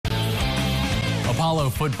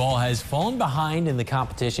Apollo football has fallen behind in the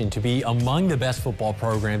competition to be among the best football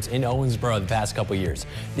programs in Owensboro the past couple years.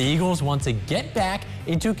 The Eagles want to get back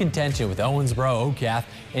into contention with Owensboro, Ocath,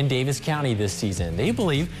 and Davis County this season. They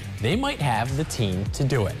believe they might have the team to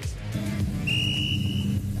do it.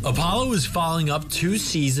 Apollo is following up 2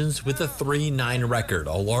 seasons with a 3-9 record.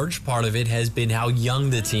 A large part of it has been how young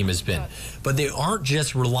the team has been. But they aren't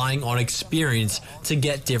just relying on experience to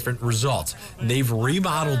get different results. They've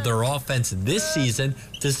remodeled their offense this season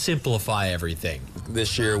to simplify everything.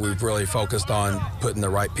 This year we've really focused on putting the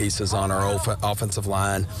right pieces on our offensive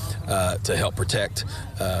line to help protect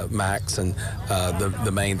Max, and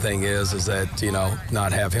the main thing is that, you know,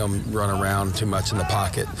 not have him run around too much in the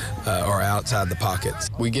pocket or outside the pockets.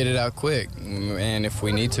 We get it out quick, and if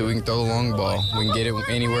we need to, we can throw the long ball. We can get it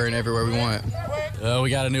anywhere and everywhere we want. We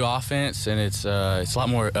got a new offense, and it's a lot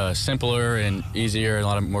more simpler and easier, a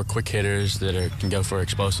lot of more quick hitters that can go for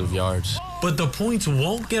explosive yards. But the points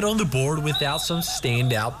won't get on the board without some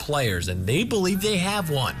standout players, and they believe they have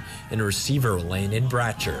one in receiver Landon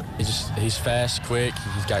Bratcher. He's fast, quick,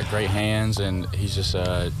 he's got great hands, and he's just,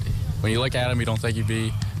 when you look at him, you don't think he'd be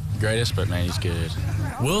the greatest, but man, he's good.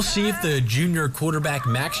 We'll see if the junior quarterback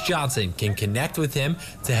Max Johnson can connect with him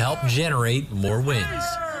to help generate more wins.